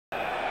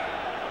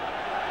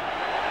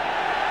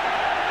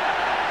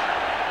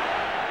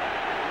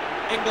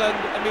England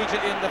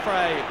immediately in the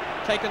fray.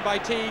 Taken by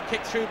T,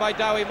 kicked through by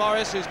Dowie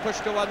Morris, who's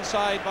pushed to one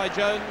side by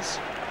Jones.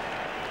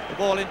 The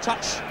ball in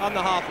touch on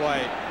the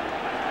halfway.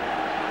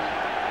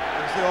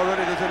 You see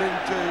already there's an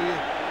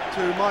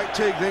into Mike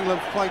Teague, the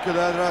England flanker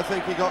there, that I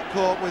think he got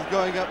caught with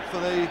going up for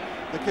the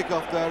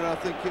kick-off there, and I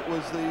think it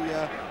was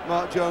the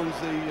Mark Jones,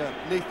 the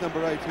Neath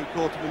number 8, who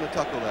caught him in the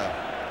tackle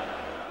there.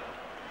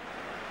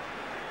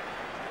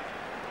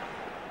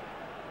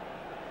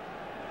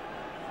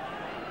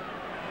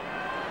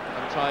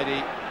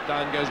 Untidy,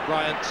 down goes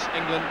Bryant,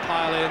 England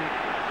pile in,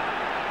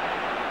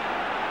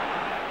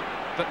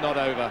 but not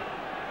over.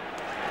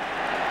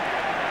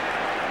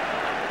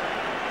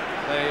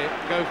 They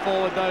go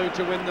forward though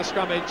to win the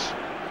scrummage.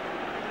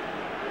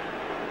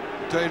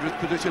 Dangerous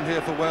position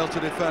here for Wales to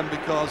defend,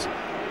 because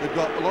they've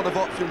got a lot of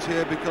options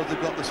here, because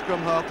they've got the scrum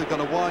half, they've got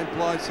a wide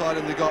blind side,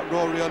 and they've got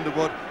Rory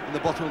Underwood in the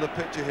bottom of the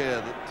picture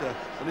here.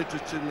 And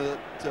interesting that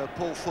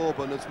Paul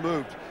Thorburn has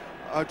moved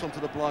out onto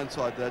the blind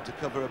side there to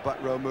cover a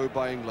back row move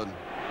by England.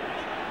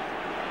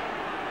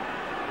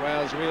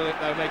 Wales reel it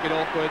though, make it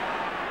awkward.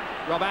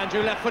 Rob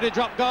Andrew, left-footed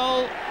drop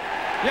goal.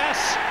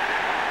 Yes!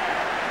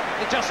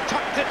 It just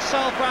tucked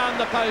itself round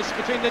the post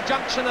between the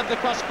junction of the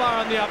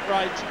crossbar and the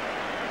upright,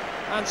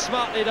 and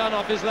smartly done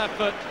off his left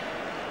foot.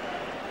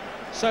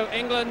 So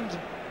England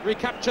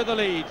recapture the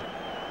lead.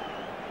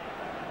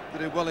 They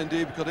did well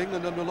indeed, because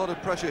England under a lot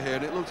of pressure here,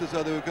 and it looked as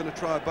though they were going to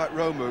try a back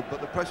row move, but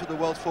the pressure of the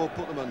Welsh forward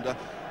put them under.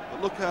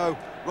 But look how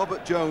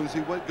Robert Jones, he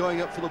went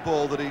going up for the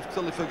ball, that he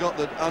suddenly forgot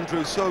that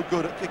Andrew's so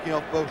good at kicking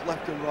off both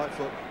left and right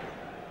foot.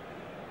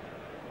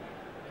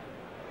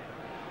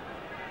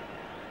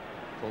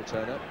 Full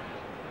turn-up.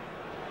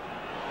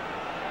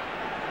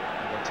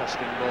 And a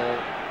testing ball.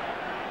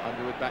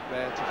 Underwood back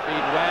there to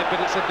feed Webb, but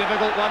it's a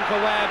difficult one for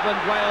Webb,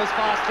 and Wales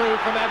fast through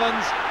from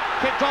Evans.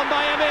 Kicked on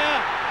by Emir.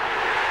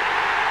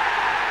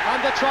 And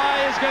the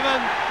try is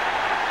given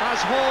as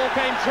Hall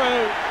came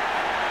through.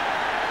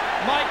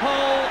 Mike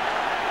Hall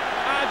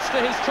adds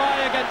to his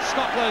try against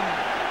Scotland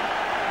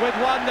with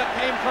one that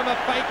came from a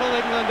fatal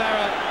England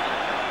error.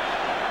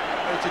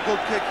 It's a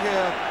good kick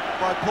here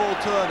by Paul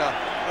Turner.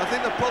 I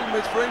think the problem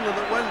is for England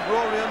that when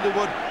Rory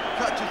Underwood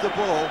catches the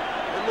ball,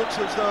 it looks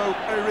as though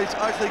Harry Rees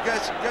actually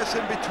gets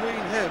in between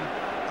him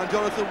and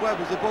Jonathan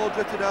Webb as the ball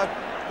drifted out.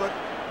 But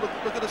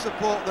look at the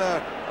support there,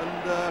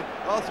 and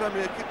Arthur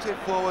Emir kicks it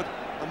forward,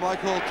 and Mike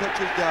Hall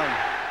touches down.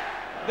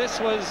 This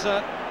was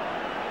a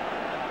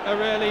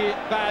really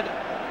bad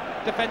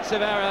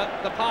defensive error.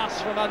 The pass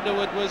from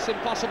Underwood was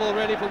impossible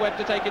really for Webb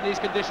to take in these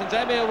conditions.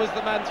 Emir was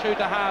the man through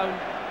to Hound,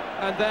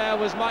 and there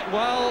was Mike.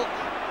 Well,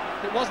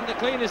 it wasn't the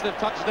cleanest of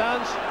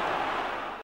touchdowns.